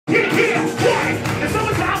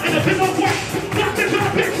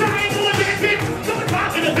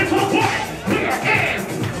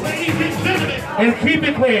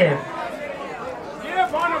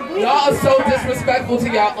disrespectful to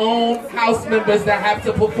your own house members that have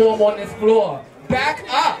to perform on this floor. Back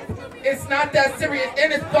up. It's not that serious,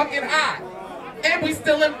 and it's fucking hot. And we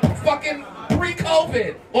still in fucking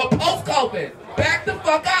pre-COVID or post-COVID. Back the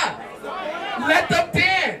fuck up. Let them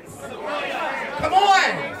dance. Come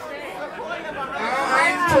on. I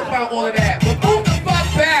ain't talking about all of that, but move the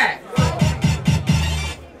fuck back.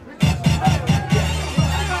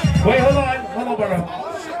 Wait, hold on, brother.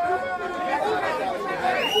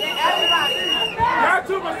 Got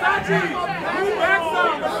to Versace. Move back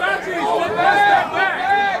some. Versace, step one step back.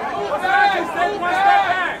 Versace, step one step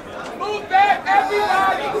back. Move back,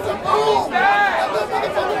 everybody. Move back.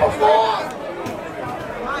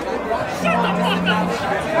 Shut the fuck up.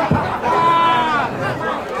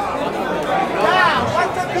 Now,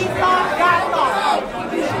 what's the peacock got on?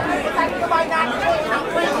 It's like somebody not saying I'm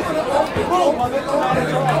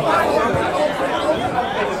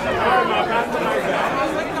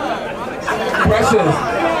Precious.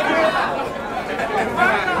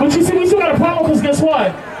 But you see, we still got a problem because guess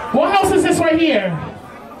what? What house is this right here?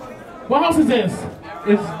 What house is this?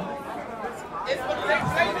 It's they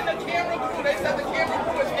saving the camera crew. They said the camera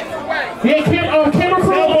crew is in the way. Yeah, camera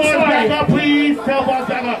crew. Back up, please. Tell boss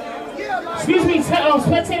back up. Excuse me,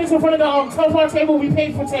 spectators in front of the telephone table, we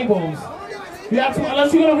paid for tables. You have to,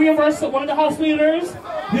 unless you're going to reimburse one of the house leaders,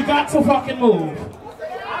 you got to fucking move.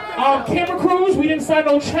 Camera crews, we didn't sign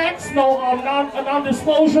no checks, no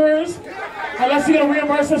non-disclosures. Unless you're going to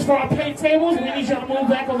reimburse us for our paid tables, we need you to move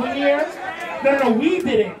back over here. No, we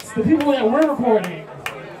did it. The people that we're recording.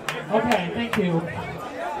 Okay, thank you.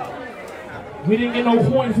 We didn't get no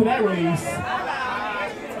point for that release.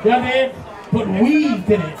 Y'all did? But we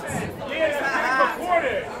did it.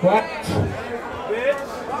 What?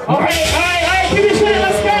 Okay, all right, keep it straight,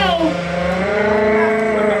 let's go.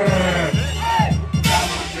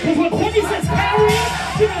 Because when Quincy says carry,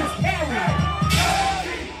 she means carry.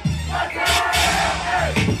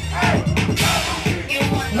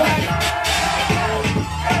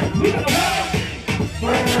 We gotta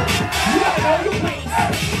run. You gotta know your place.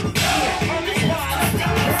 On this spot, you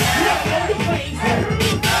gotta know your place.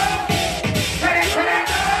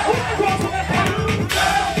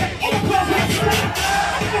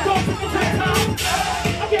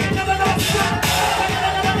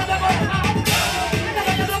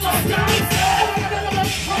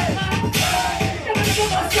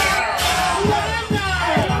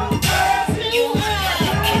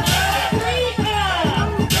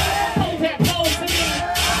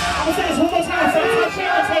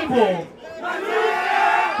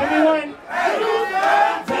 Give me one.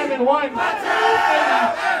 Diamond one.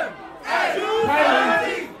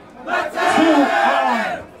 Kylie.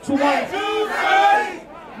 Two one.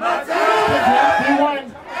 3-1.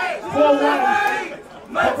 4-1.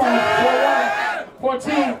 4-2.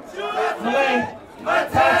 Malay.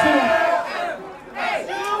 5-2.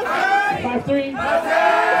 5-3.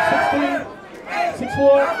 6-3.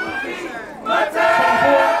 6-4.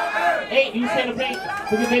 7-4. 8. You say the bank.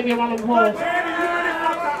 We can baby around the hole.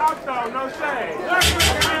 No shade.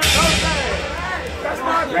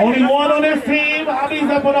 Only one on this team. How many's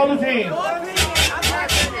up on the other team?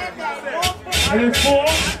 And it's 4.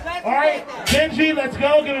 All right, Benji, let's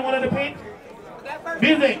go. Give me one of the pink.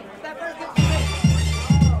 Music.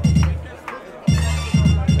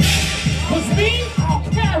 Was me, I'll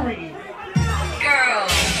carry. Girl.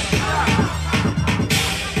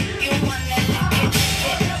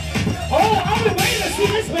 Oh, I've been waiting to see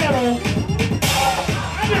this battle.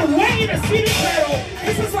 I've been waiting to see this battle.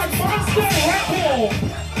 This is like Monster and Red Bull.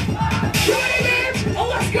 You ready, bitch? Oh,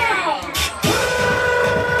 let's go.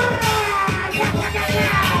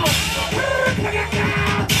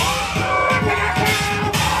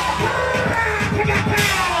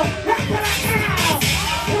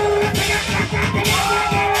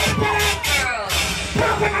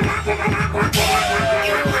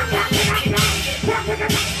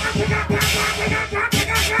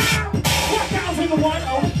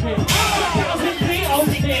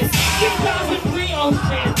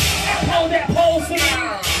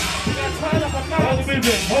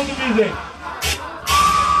 Hold the music.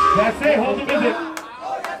 That's it, hold the music.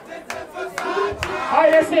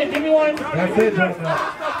 Alright, that's it. Give me one. That's it, Jonathan.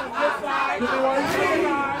 Give me one.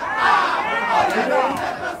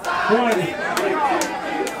 One.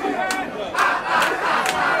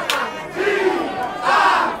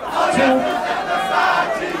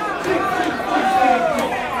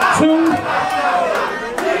 Two.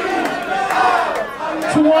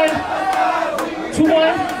 2-1.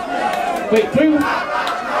 2-1. Wait, 3,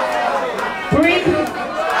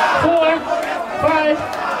 4, 5,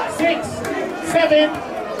 6, 7.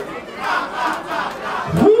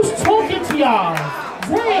 Who's talking to y'all.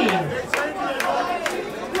 Dang.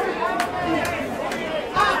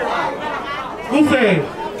 Who stayed?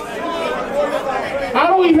 I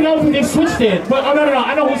don't even know if they switched it, but oh no,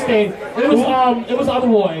 I know who stayed. It was the other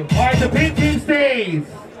boy. All right, the pink team stays.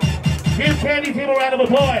 Give Candy team a round of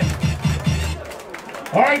applause.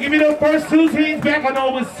 All right, give me the first two teams back. I know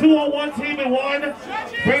it was 2 on one team and 1.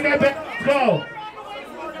 Bring that back. Let's go.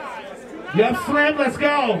 Yup, Slim, let's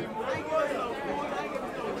go.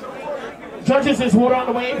 Judges, is water on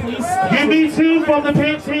the way, please? Give me 2 from the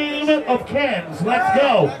pink team of Ken's. Let's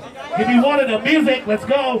go. Give me 1 of the music. Let's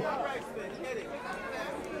go.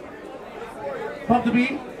 Pump the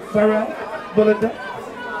beat. Farrell. Belinda.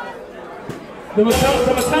 The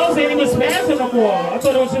Mattels ain't even spazzing no more. I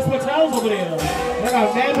thought it was just Mattels over there. I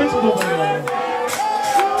got mad bitches over there.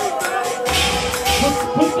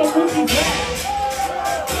 Push the rookies back.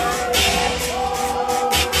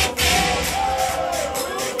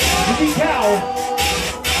 Give me cow.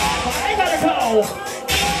 I gotta go.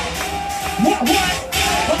 What?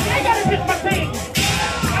 I gotta pick my thing.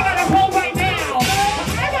 I gotta go right now.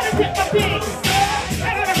 I gotta pick my thing. I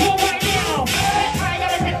gotta go right now. I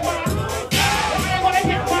gotta pick my. I wanna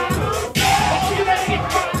pick my. Oh, you better get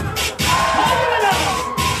my. Oh, you better.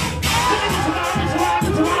 It's wrong. It's wrong.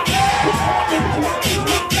 It's wrong. It's wrong.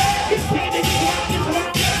 It's candy. It's wrong. It's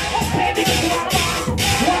wrong. Oh, candy. It's wrong.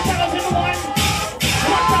 1001.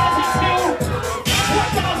 1002.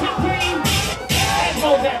 1003. And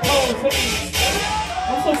hold that pose, please.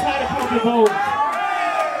 I'm so tired of counting votes.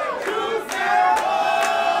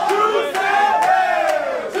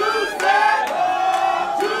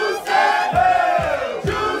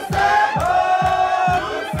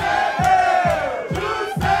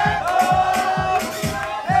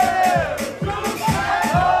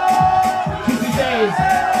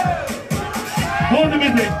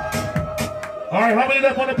 All right, how many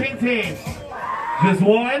left on the pink team? Just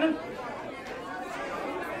 1?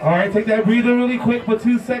 All right, take that breather really quick for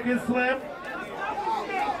 2 seconds, Slim.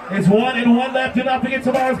 It's 1 and 1 left. Do not forget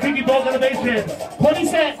tomorrow's Kiki Bowl elevation. Courtney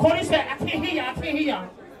said, I can't hear y'all.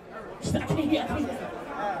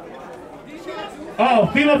 Oh,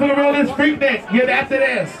 female for the road is FreakNik. Get after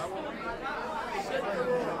this.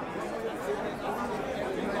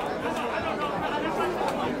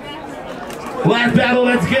 Last battle,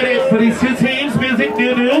 let's get it for these 2 teams. Music,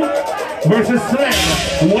 New versus Slim.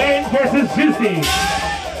 Wayne versus Juicy.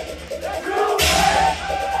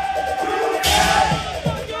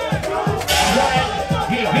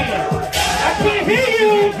 I can't hear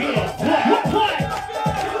you. What?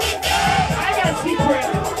 I got a secret.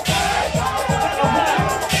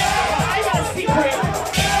 I got a secret.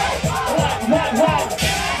 What?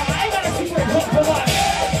 I got a secret. What?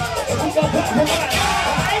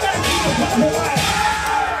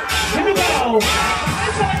 Here we go.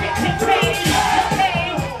 I'm trying to get paid. I'm trying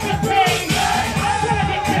to get paid. I'm trying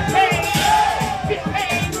to get paid.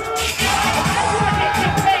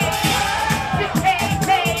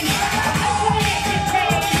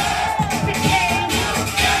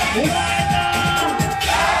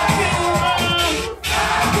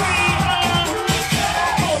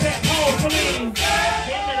 Hold that pole for me.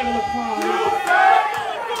 That nigga look fine.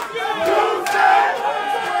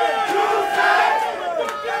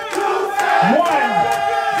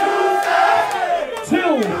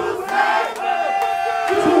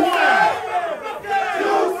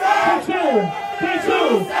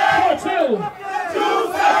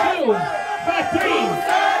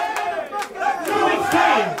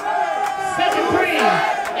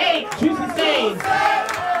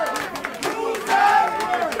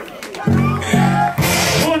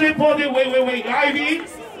 Wait. Ivy,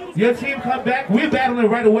 your team come back. We're battling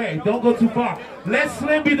right away. Don't go too far. Let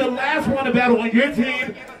Slim be the last one to battle on your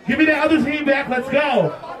team. Give me the other team back. Let's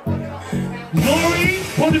go. Zori,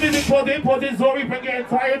 put the music for this. Zori, bring your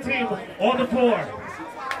entire team on the floor.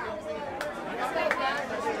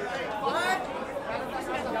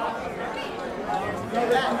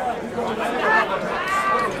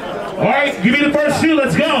 All right, give me the first 2.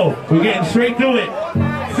 Let's go. We're getting straight through it.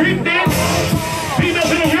 FreakNik. Female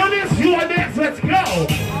for the realness, you are next, let's go!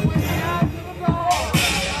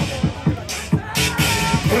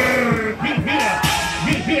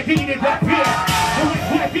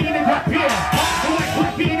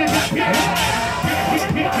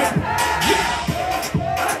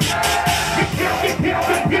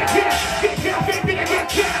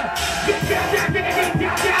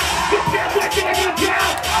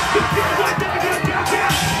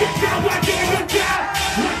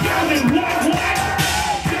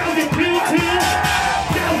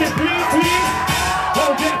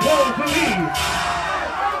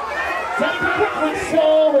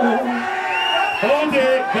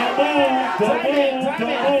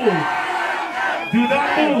 move. Do not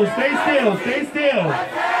move. Stay still. Stay still.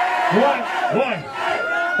 1, 1.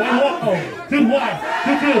 1, 1. 2, 1.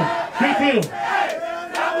 2, 2. 3, 2.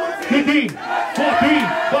 2, 3. 4, 3.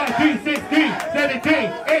 5, 3, 6, 3. 7, 3.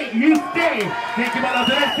 8. You stay. Thank you, my love.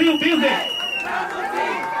 The next 2. Music.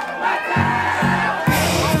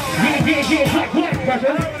 Yeah. Like what,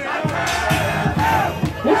 Precious?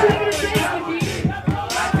 What's your other face, Nikki?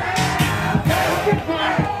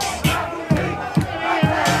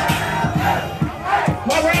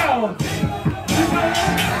 One round.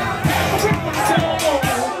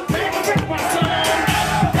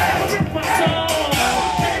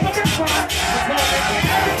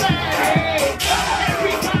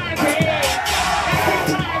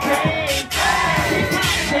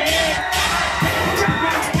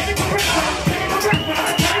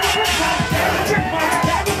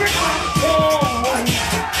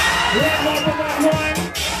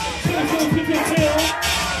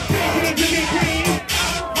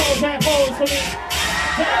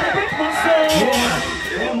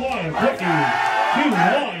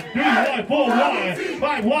 Four, 1,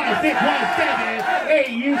 5, 1, 6, 1, 7, 8,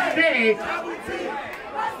 you stay.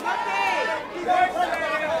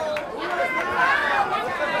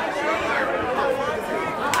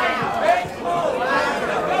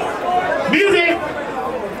 Music.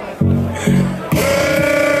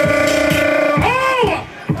 Oh!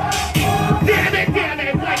 Damn it,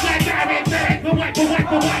 white,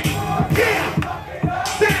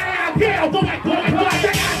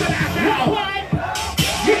 yeah! Yeah, white.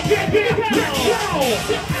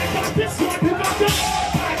 This one, you got this.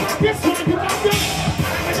 This one, you got this. This one, you got this.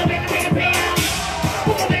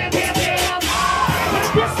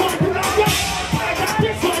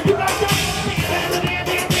 This one, you got this.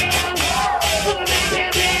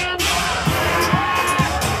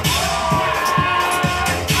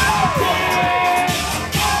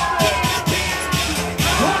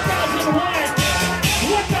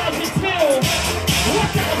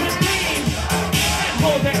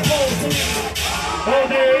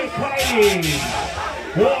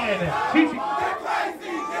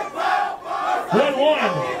 One, 1.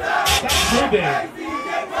 Stop moving.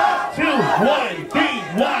 2, 1, 3,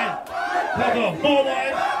 1. Go. 4,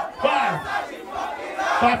 1, 5.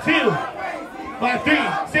 5, 2. 5, 3.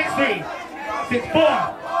 6, 3. 6, 4.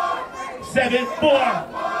 7, 4.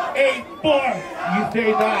 8, 4. You stay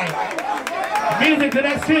 9. Music to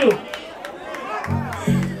next 2.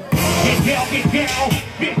 Get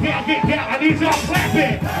down. I need y'all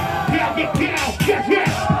clapping. Get down.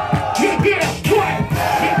 Yes. Get down. What?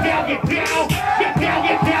 Get down. What?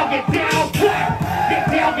 Get down. What? Get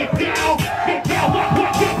down, bitch.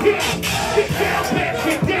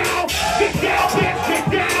 Get down. Get down, bitch. Get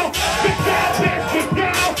down. Get down, bitch. Get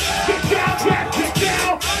down.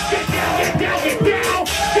 Get down, bitch.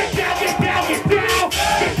 Get down. Get down.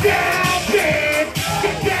 Get down, bitch.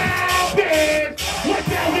 Get down, bitch.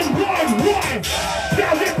 1,001.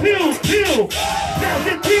 1,002.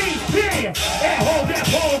 1,003. And hold that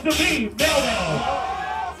pose to me, Mello.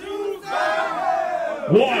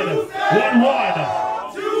 1, 1,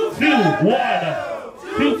 2, 1,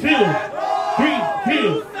 2, 2, 3,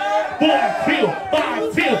 2, 4, 2,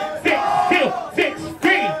 5, 2, 6, 2, 6,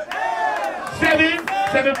 3, 7,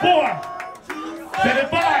 7, 4, 7,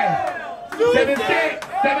 5, 7, 6,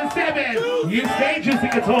 7, 7. You stay juicy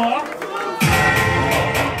guitar.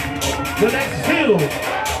 The next 2.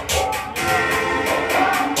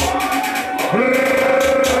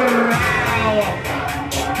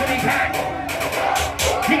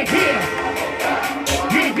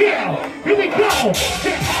 Here we go.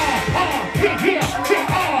 Get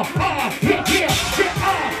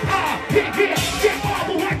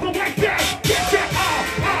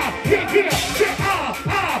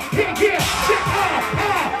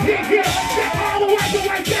all the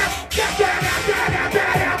way back.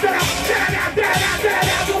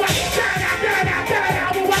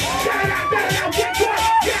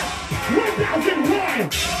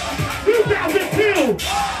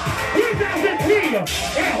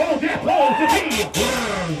 And hold that pole to me.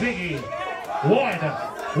 Ziggy. 1,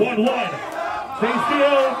 1, 1. Stay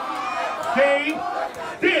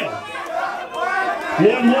still.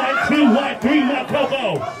 1, 1, 2, 1, 3, 1, Coco.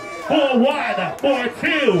 4, 1, 4,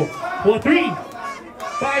 2, 4, 3,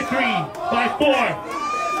 5, 3, 5, 4,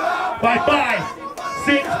 5, 5,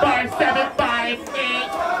 6, 5, 7, 5, 8,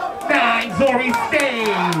 9. Zori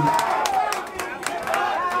stays.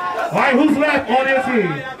 All right, who's left on your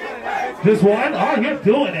team? Just one? Oh, you're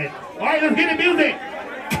doing it. All right, let's get the music.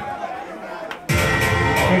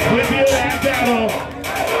 Equipio that battle.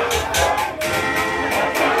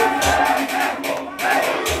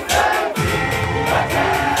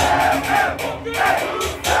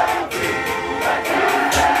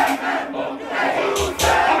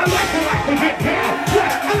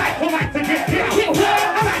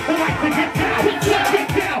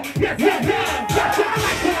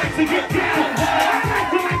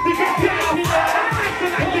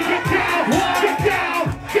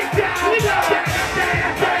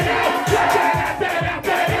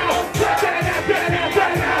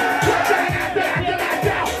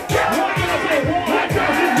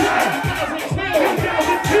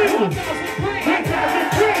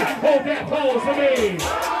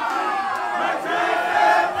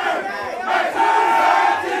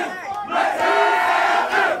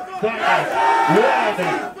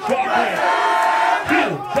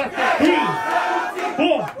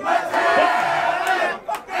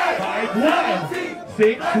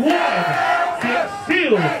 6-1,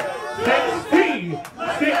 6-2, 6-3,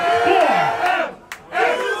 6-4,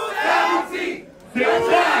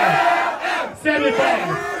 6-5,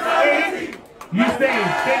 7-5, 8. You stay.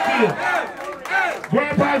 Thank you.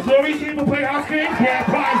 Grand prize Zori, team for Playhouse games. Grand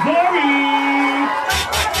prize Zori.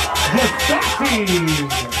 𝑽𝑨𝑖𝑐𝑒.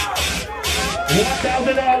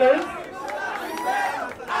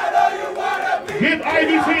 $1,000. Give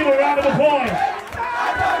Ivy team a round of applause.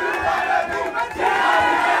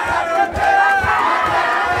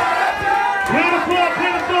 Clear the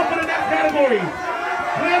floor for the next category.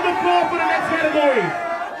 Clear the floor for the next category.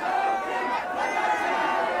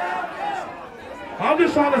 I'm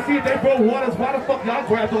just trying to see if they broke waters. Why the fuck y'all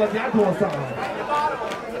grabbed it like y'all doing something?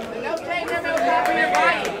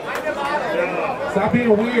 Stop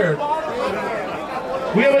being weird.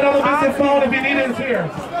 We have another missing phone if you need it, it's here.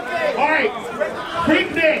 Alright.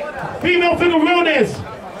 FreakNik, female figure realness.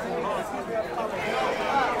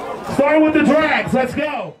 Starting with the drags. Let's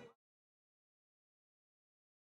go.